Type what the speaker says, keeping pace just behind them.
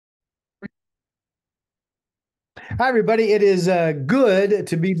Hi, everybody. It is good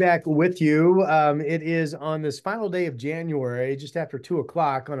to be back with you. It is on this final day of January, just after 2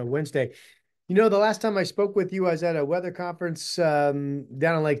 o'clock on a Wednesday. The last time I spoke with you, I was at a weather conference down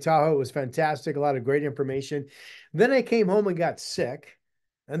in Lake Tahoe. It was fantastic, a lot of great information. Then I came home and got sick.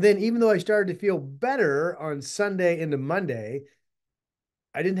 And then, even though I started to feel better on Sunday into Monday,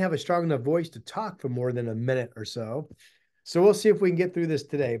 I didn't have a strong enough voice to talk for more than a minute or so. So we'll see if we can get through this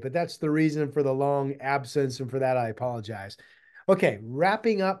today, but that's the reason for the long absence, and for that I apologize. Okay,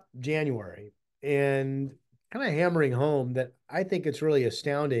 wrapping up January and kind of hammering home that I think it's really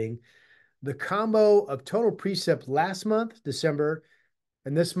astounding. The combo of total precip last month, December,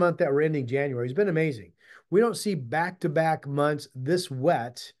 and this month that we're ending January has been amazing. We don't see back-to-back months this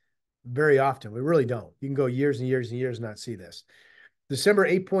wet very often. We really don't. You can go years and years and years and not see this. December,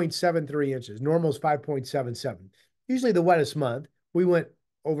 8.73 inches. Normal is 5.77. Usually the wettest month, we went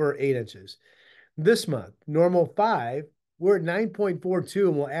over 8 inches. This month, normal 5, we're at 9.42,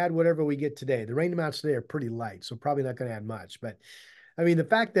 and we'll add whatever we get today. The rain amounts today are pretty light, so probably not going to add much. But I mean, the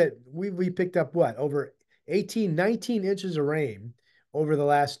fact that we picked up what, over 18, 19 inches of rain over the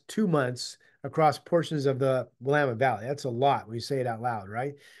last 2 months across portions of the Willamette Valley. That's a lot when you say it out loud,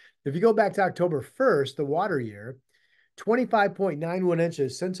 right? If you go back to October 1st, the water year, 25.91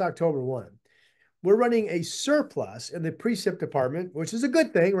 inches since October 1. We're running a surplus in the precip department, which is a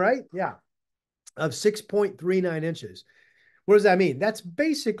good thing, right? Yeah, of 6.39 inches. What does that mean? That's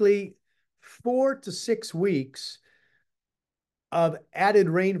basically 4 to 6 weeks of added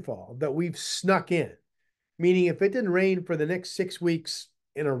rainfall that we've snuck in. Meaning, if it didn't rain for the next 6 weeks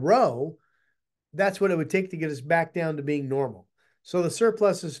in a row, that's what it would take to get us back down to being normal. So the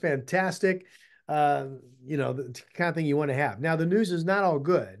surplus is fantastic. The kind of thing you want to have. Now, the news is not all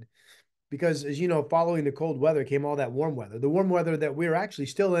good because, as you know, following the cold weather came all that warm weather, the warm weather that we're actually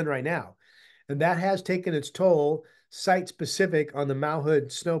still in right now. And that has taken its toll site specific on the Mount Hood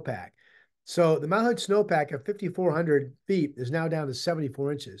snowpack. So the Mount Hood snowpack at 5,400 feet is now down to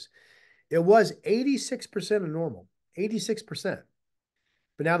 74 inches. It was 86% of normal, 86%.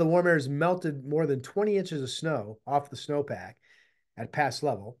 But now the warm air has melted more than 20 inches of snow off the snowpack at pass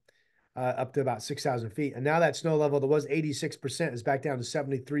level, up to about 6,000 feet. And now that snow level that was 86% is back down to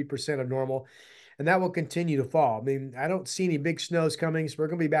 73% of normal. And that will continue to fall. I mean, I don't see any big snows coming. So we're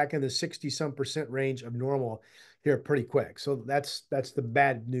going to be back in the 60-some percent range of normal here pretty quick. So that's the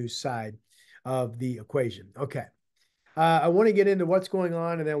bad news side of the equation. Okay. I want to get into what's going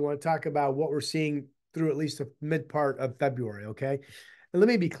on, and then I want to talk about what we're seeing through at least the mid part of February. Okay. And let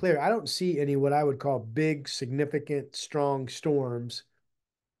me be clear, I don't see any what I would call big, significant, strong storms,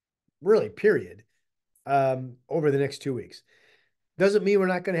 really, period, over the next 2 weeks. Doesn't mean we're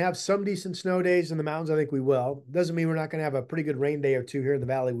not going to have some decent snow days in the mountains. I think we will. Doesn't mean we're not going to have a pretty good rain day or two here in the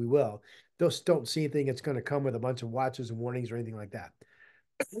valley. We will. Just don't see anything that's going to come with a bunch of watches and warnings or anything like that.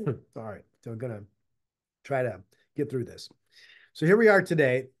 All right. So I'm going to try to get through this. So here we are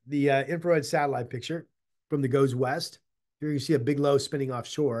today, the infrared satellite picture from the goes west. Here you see a big low spinning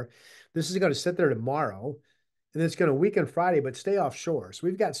offshore. This is going to sit there tomorrow, and it's going to weaken Friday, but stay offshore. So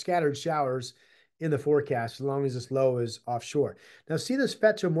we've got scattered showers in the forecast as long as this low is offshore. Now, see this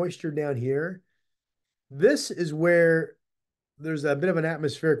fetch of moisture down here? This is where there's a bit of an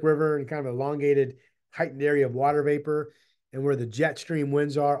atmospheric river and kind of elongated, heightened area of water vapor, and where the jet stream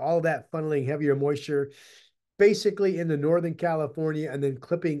winds are, all of that funneling heavier moisture basically into Northern California and then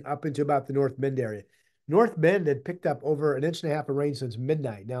clipping up into about the North Bend area. North Bend had picked up over an inch and a half of rain since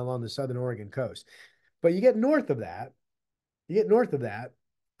midnight now along the southern Oregon coast. But you get north of that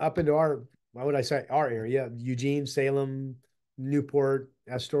up into our, why would I say our area, Eugene, Salem, Newport,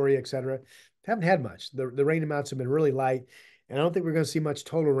 Astoria, et cetera. Haven't had much. The rain amounts have been really light. And I don't think we're going to see much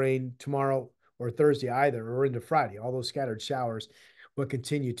total rain tomorrow or Thursday either, or into Friday. All those scattered showers will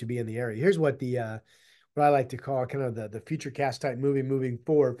continue to be in the area. Here's what what I like to call kind of the future cast type movie moving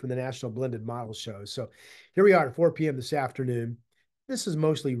forward from the National Blended Model Shows. So here we are at 4 p.m. this afternoon. This is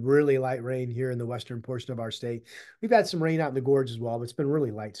mostly really light rain here in the western portion of our state. We've had some rain out in the gorge as well, but it's been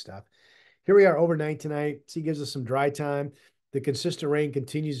really light stuff. Here we are overnight tonight. See, gives us some dry time. The consistent rain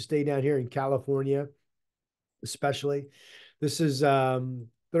continues to stay down here in California, especially. This is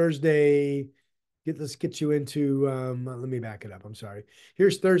Thursday. Let's get you into, let me back it up. I'm sorry.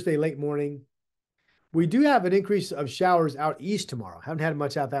 Here's Thursday late morning. We do have an increase of showers out east tomorrow. Haven't had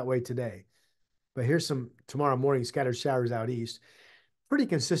much out that way today, but here's some tomorrow morning scattered showers out east. Pretty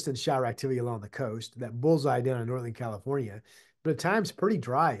consistent shower activity along the coast. That bullseye down in Northern California, but at times pretty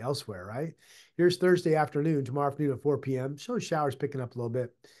dry elsewhere, right? Here's Thursday afternoon, tomorrow afternoon at 4 p.m. Shows showers picking up a little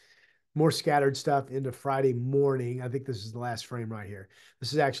bit. More scattered stuff into Friday morning. I think this is the last frame right here.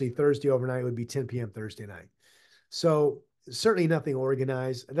 This is actually Thursday overnight. It would be 10 p.m. Thursday night. So certainly nothing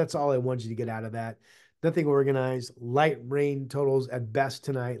organized. That's all I wanted you to get out of that. Nothing organized. Light rain totals at best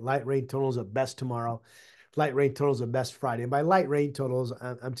tonight. Light rain totals at best tomorrow. Light rain totals at best Friday. And by light rain totals,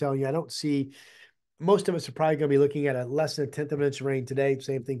 I'm telling you, I don't see most of us are probably going to be looking at a less than a tenth of an inch of rain today.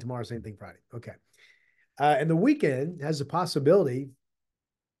 Same thing tomorrow. Same thing Friday. Okay. And the weekend has the possibility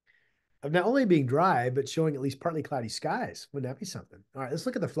of not only being dry, but showing at least partly cloudy skies. Wouldn't that be something? All right, let's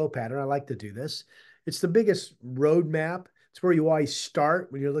look at the flow pattern. I like to do this. It's the biggest road map. It's where you always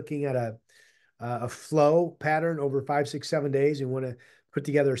start when you're looking at a flow pattern over 5, 6, 7 days. You want to put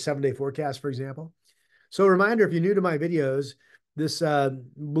together a 7-day forecast, for example. So a reminder, if you're new to my videos, this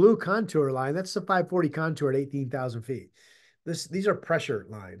blue contour line, that's the 540 contour at 18,000 feet. These are pressure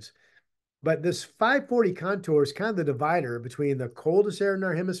lines. But this 540 contour is kind of the divider between the coldest air in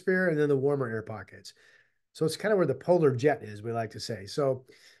our hemisphere and then the warmer air pockets. So it's kind of where the polar jet is, we like to say. So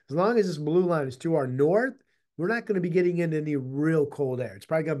as long as this blue line is to our north, we're not going to be getting into any real cold air. It's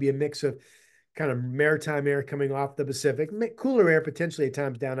probably going to be a mix of kind of maritime air coming off the Pacific, cooler air potentially at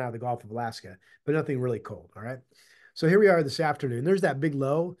times down out of the Gulf of Alaska, but nothing really cold. All right. So here we are this afternoon. There's that big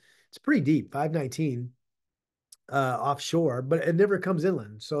low. It's pretty deep, 519 offshore, but it never comes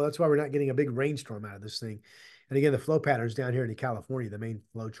inland. So that's why we're not getting a big rainstorm out of this thing. And again, the flow patterns down here in California, the main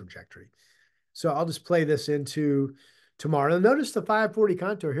flow trajectory. So I'll just play this into tomorrow. And notice the 540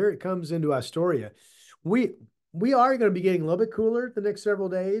 contour. Here it comes into Astoria. We we are going to be getting a little bit cooler the next several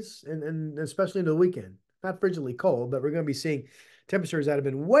days, and especially into the weekend. Not frigidly cold, but we're going to be seeing temperatures that have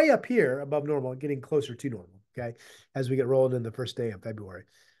been way up here above normal, getting closer to normal, okay, as we get rolling in the first day of February.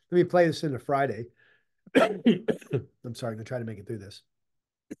 Let me play this into Friday. I'm sorry, I'm going to try to make it through this.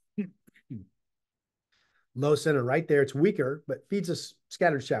 Low center right there. It's weaker, but feeds us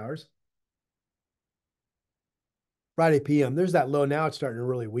scattered showers. Friday PM. There's that low. Now it's starting to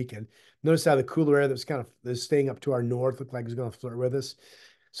really weaken. Notice how the cooler air that's kind of is staying up to our north looked like it's going to flirt with us.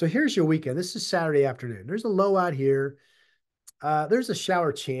 So here's your weekend. This is Saturday afternoon. There's a low out here. There's a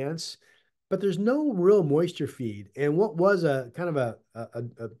shower chance, but there's no real moisture feed. And what was a kind of a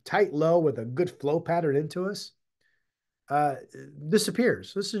tight low with a good flow pattern into us uh,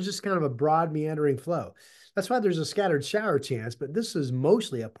 disappears. This is just kind of a broad meandering flow. That's why there's a scattered shower chance, but this is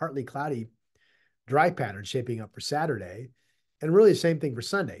mostly a partly cloudy dry pattern shaping up for Saturday, and really the same thing for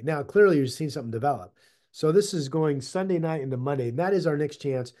Sunday. Now, clearly you're seeing something develop. So this is going Sunday night into Monday, and that is our next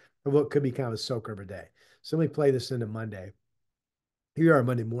chance of what could be kind of a soaker of a day. So let me play this into Monday. Here you are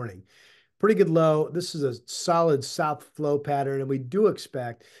Monday morning. Pretty good low. This is a solid south flow pattern, and we do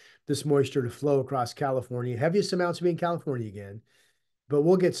expect this moisture to flow across California. Heaviest amounts will be in California again, but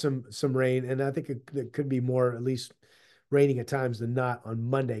we'll get some rain, and I think it could be more, at least raining at times than not on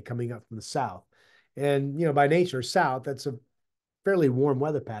Monday coming up from the south. And, by nature, south, that's a fairly warm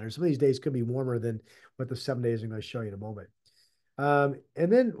weather pattern. Some of these days could be warmer than what the 7 days I'm going to show you in a moment. And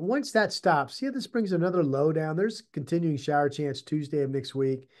then once that stops, see how this brings another low down. There's continuing shower chance Tuesday of next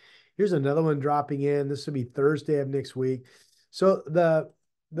week. Here's another one dropping in. This will be Thursday of next week. So the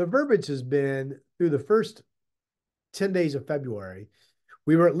verbiage has been through the first 10 days of February,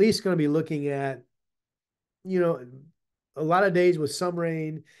 we were at least going to be looking at, a lot of days with some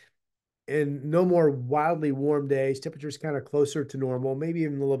rain and no more wildly warm days, temperatures kind of closer to normal, maybe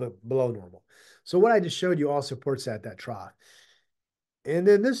even a little bit below normal. So what I just showed you all supports that trough. And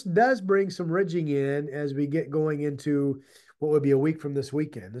then this does bring some ridging in as we get going into what would be a week from this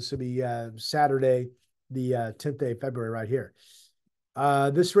weekend. This would be Saturday, the 10th day of February right here.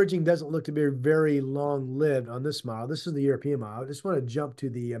 This ridging doesn't look to be very long-lived on this model. This is the European model. I just want to jump to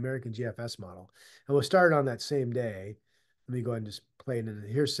the American GFS model. And we'll start on that same day. Let me go ahead and just play it in.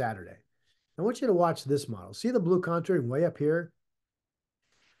 Here's Saturday. I want you to watch this model. See the blue contouring way up here?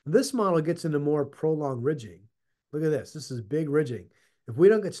 This model gets into more prolonged ridging. Look at this. This is big ridging. If we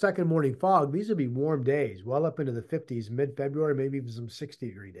don't get stuck in morning fog, these would be warm days, well up into the 50s, mid-February, maybe even some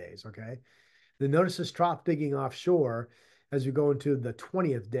 60-degree days, okay? Then notice this trough digging offshore as we go into the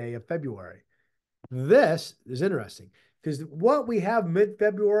 20th day of February. This is interesting because what we have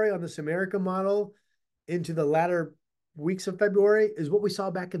mid-February on this American model into the latter weeks of February is what we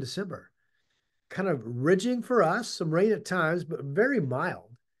saw back in December. Kind of ridging for us, some rain at times, but very mild.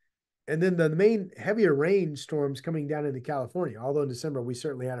 And then the main heavier rain storms coming down into California, although in December we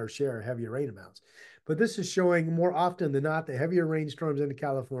certainly had our share of heavier rain amounts. But this is showing more often than not the heavier rainstorms into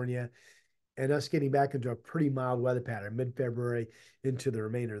California and us getting back into a pretty mild weather pattern mid-February into the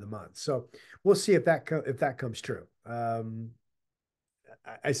remainder of the month. So we'll see if that comes true. I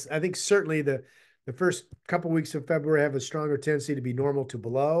think certainly the first couple weeks of February have a stronger tendency to be normal to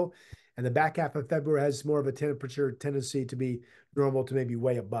below. And the back half of February has more of a temperature tendency to be normal to maybe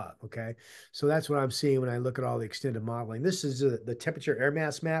way above. Okay. So that's what I'm seeing when I look at all the extended modeling. This is the temperature air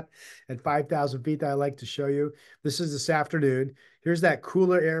mass map at 5,000 feet that I like to show you. This is this afternoon. Here's that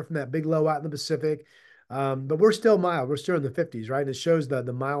cooler air from that big low out in the Pacific. But we're still mild. We're still in the 50s, right? And it shows the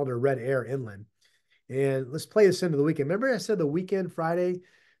milder red air inland. And let's play this into the weekend. Remember I said the weekend, Friday,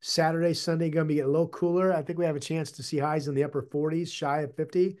 Saturday, Sunday, going to be getting a little cooler. I think we have a chance to see highs in the upper 40s, shy of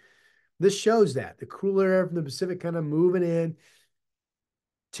 50. This shows that the cooler air from the Pacific kind of moving in,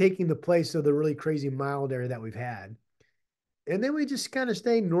 taking the place of the really crazy mild air that we've had. And then we just kind of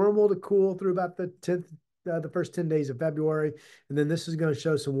stay normal to cool through about the first 10 days of February. And then this is going to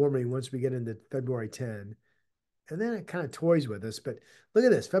show some warming once we get into February 10. And then it kind of toys with us. But look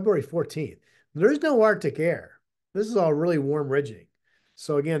at this, February 14th. There's no Arctic air. This is all really warm ridging.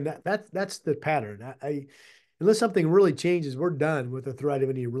 So again, that's the pattern. Unless something really changes, we're done with the threat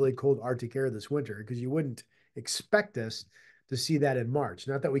of any really cold Arctic air this winter because you wouldn't expect us to see that in March.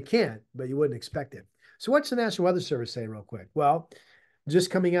 Not that we can't, but you wouldn't expect it. So what's the National Weather Service saying real quick? Well,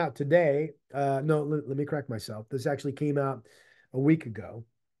 just coming out today, no, let me correct myself. This actually came out a week ago.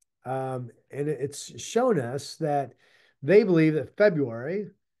 And it's shown us that they believe that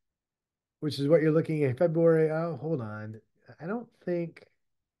February, which is what you're looking at, February. Oh, hold on. I don't think.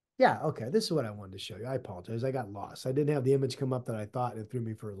 Yeah, okay. This is what I wanted to show you. I apologize. I got lost. I didn't have the image come up that I thought and it threw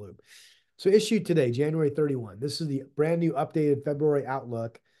me for a loop. So issued today, January 31. This is the brand new updated February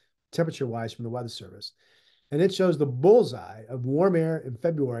outlook, temperature-wise from the Weather Service. And it shows the bullseye of warm air in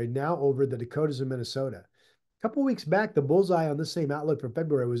February now over the Dakotas and Minnesota. A couple weeks back, the bullseye on this same outlook for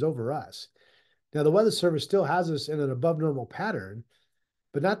February was over us. Now, the Weather Service still has us in an above normal pattern,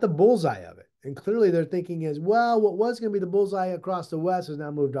 but not the bullseye of it. And clearly they're thinking is, well, what was going to be the bullseye across the west has now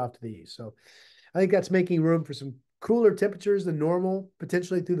moved off to the east. So I think that's making room for some cooler temperatures than normal,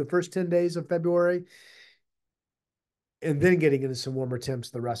 potentially through the first 10 days of February, and then getting into some warmer temps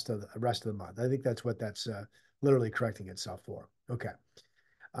the rest of the month. I think that's what that's literally correcting itself for. Okay.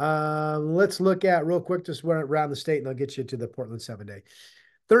 Let's look at real quick, just around the state, and I'll get you to the Portland 7-day.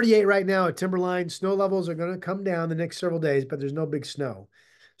 38 right now at Timberline. Snow levels are going to come down the next several days, but there's no big snow.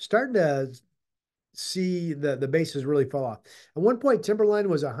 Starting to see the bases really fall off. At one point, Timberline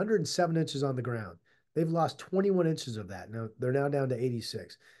was 107 inches on the ground. They've lost 21 inches of that. Now they're now down to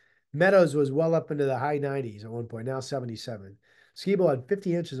 86. Meadows was well up into the high 90s at one point, now 77. Skibo had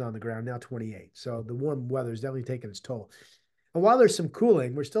 50 inches on the ground, now 28. So the warm weather is definitely taking its toll. And while there's some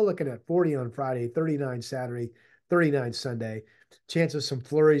cooling, we're still looking at 40 on Friday, 39 Saturday, 39 Sunday. Chance of some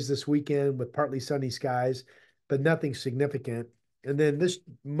flurries this weekend with partly sunny skies, but nothing significant. And then this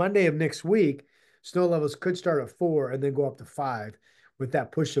Monday of next week, snow levels could start at 4 and then go up to 5. With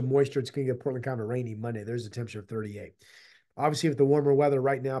that push of moisture, it's going to get Portland kind of rainy Monday. There's a temperature of 38. Obviously, with the warmer weather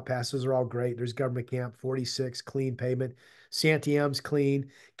right now, passes are all great. There's Government Camp, 46, clean pavement. Santiam's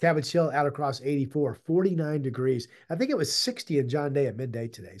clean. Cabot Hill out across 84, 49 degrees. I think it was 60 in John Day at midday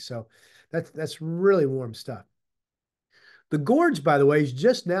today. So that's really warm stuff. The gorge, by the way, is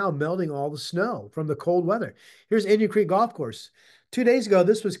just now melting all the snow from the cold weather. Here's Indian Creek Golf Course. 2 days ago,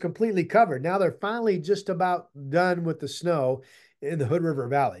 this was completely covered. Now they're finally just about done with the snow in the Hood River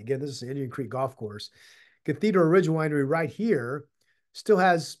Valley. Again, this is Indian Creek Golf Course. Cathedral Ridge Winery right here still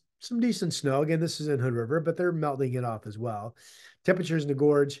has some decent snow. Again, this is in Hood River, but they're melting it off as well. Temperatures in the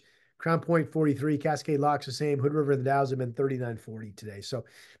gorge, Crown Point 43, Cascade Locks the same. Hood River and the Dalles have been 39-40 today. So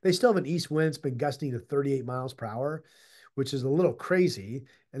they still have an east wind. It's been gusting to 38 miles per hour, which is a little crazy.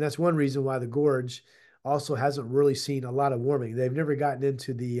 And that's one reason why the gorge also hasn't really seen a lot of warming. They've never gotten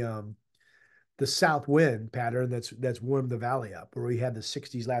into the south wind pattern that's warmed the valley up, where we had the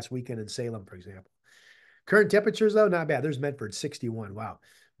 60s last weekend in Salem, for example. Current temperatures, though, not bad. There's Medford, 61. Wow.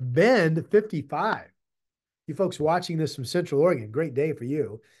 Bend, 55. You folks watching this from Central Oregon, great day for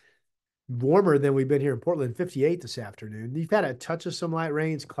you. Warmer than we've been here in Portland, 58 this afternoon. You've had a touch of some light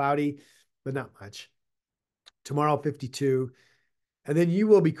rains, cloudy, but not much. Tomorrow, 52. And then you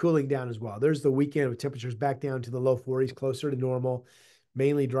will be cooling down as well. There's the weekend with temperatures back down to the low 40s, closer to normal,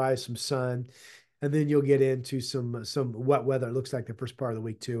 mainly dry, some sun. And then you'll get into some wet weather. It looks like the first part of the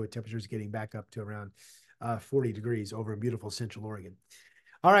week, too, with temperatures getting back up to around 40 degrees over in beautiful Central Oregon.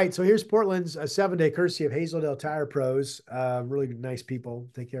 All right, so here's Portland's 7-day courtesy of Hazeldale Tire Pros. Really nice people.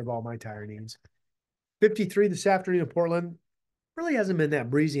 Take care of all my tire needs. 53 this afternoon in Portland. Really hasn't been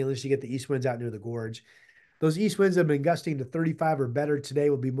that breezy unless you get the east winds out near the gorge. Those east winds have been gusting to 35 or better today.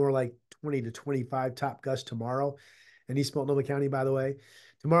 Will be more like 20 to 25 top gust tomorrow in East Multnomah County, by the way.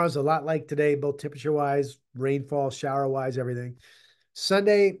 Tomorrow's a lot like today, both temperature-wise, rainfall, shower-wise, everything.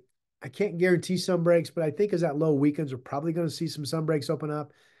 Sunday, I can't guarantee sun breaks, but I think as that low weekends, we're probably going to see some sun breaks open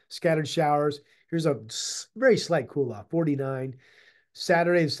up. scattered showers. Here's a very slight cool off, 49.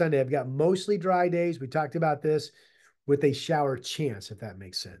 Saturday and Sunday, I've got mostly dry days. We talked about this with a shower chance, if that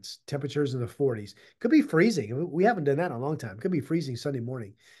makes sense. Temperatures in the 40s. Could be freezing. We haven't done that in a long time. Could be freezing Sunday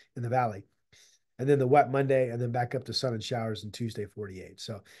morning in the valley. And then the wet Monday, and then back up to sun and showers on Tuesday, 48.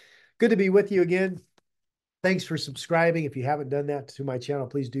 So good to be with you again. Thanks for subscribing. If you haven't done that to my channel,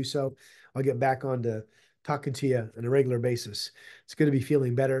 please do so. I'll get back on to talking to you on a regular basis. It's good to be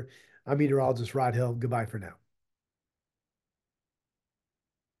feeling better. I'm meteorologist Rod Hill. Goodbye for now.